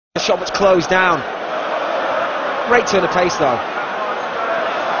shot which closed down. Great turn of pace though.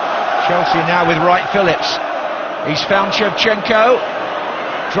 Chelsea now with Wright Phillips. He's found Shevchenko.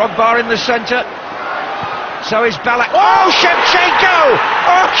 Drogba in the centre. So is Balak. Oh, Shevchenko!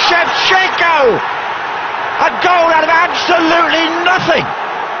 Oh, Shevchenko! A goal out of absolutely nothing.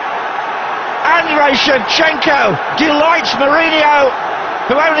 Andrei Shevchenko delights Mourinho,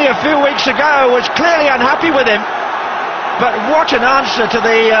 who only a few weeks ago was clearly unhappy with him. But what an answer to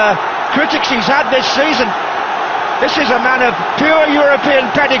the critics he's had this season. This is a man of pure European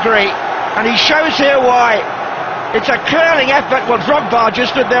pedigree, and he shows here why. It's a curling effort. Well, Drogba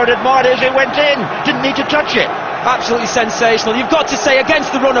just stood there and admired it as it went in. Didn't need to touch it. Absolutely sensational. You've got to say,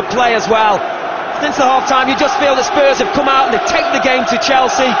 against the run of play as well. Since the half-time, you just feel that Spurs have come out and they've taken the game to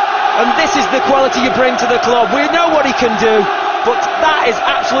Chelsea. And this is the quality you bring to the club. We know what he can do, but that is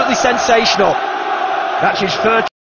absolutely sensational. That's his third